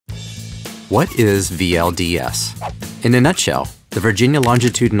What is VLDS? In a nutshell, the Virginia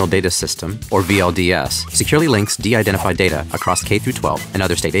Longitudinal Data System, or VLDS, securely links de-identified data across K through 12 and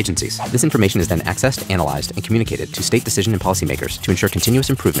other state agencies. This information is then accessed, analyzed, and communicated to state decision and policymakers to ensure continuous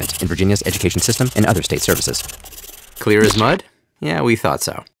improvement in Virginia's education system and other state services. Clear as mud? Yeah, we thought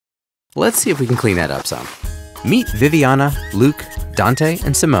so. Let's see if we can clean that up some. Meet Viviana, Luke, Dante,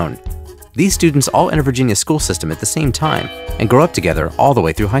 and Simone. These students all enter Virginia's school system at the same time and grow up together all the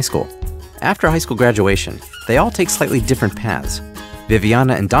way through high school. After high school graduation, they all take slightly different paths.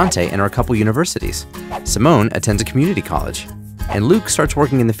 Viviana and Dante enter a couple universities. Simone attends a community college, and Luke starts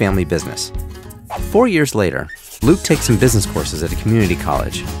working in the family business. 4 years later, Luke takes some business courses at a community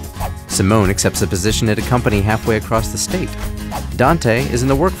college. Simone accepts a position at a company halfway across the state. Dante is in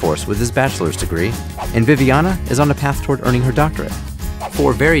the workforce with his bachelor's degree, and Viviana is on a path toward earning her doctorate.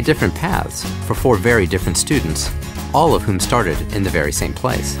 4 very different paths for 4 very different students, all of whom started in the very same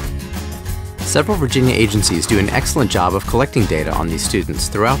place. Several Virginia agencies do an excellent job of collecting data on these students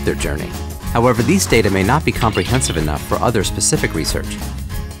throughout their journey. However, these data may not be comprehensive enough for other specific research.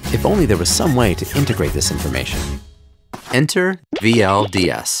 If only there was some way to integrate this information. Enter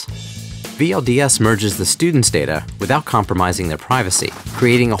VLDS. VLDS merges the students' data without compromising their privacy,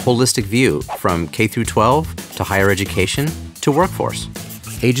 creating a holistic view from K through 12 to higher education to workforce.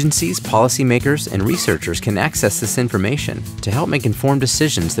 Agencies, policymakers, and researchers can access this information to help make informed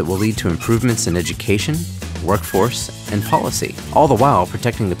decisions that will lead to improvements in education, workforce, and policy, all the while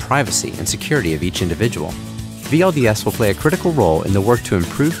protecting the privacy and security of each individual. VLDS will play a critical role in the work to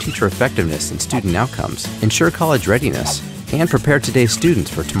improve teacher effectiveness and student outcomes, ensure college readiness, and prepare today's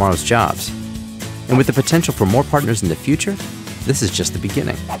students for tomorrow's jobs. And with the potential for more partners in the future, this is just the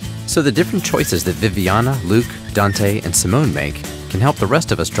beginning. So the different choices that Viviana, Luke, Dante, and Simone make can help the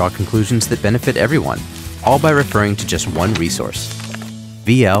rest of us draw conclusions that benefit everyone, all by referring to just one resource: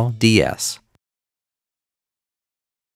 VLDS.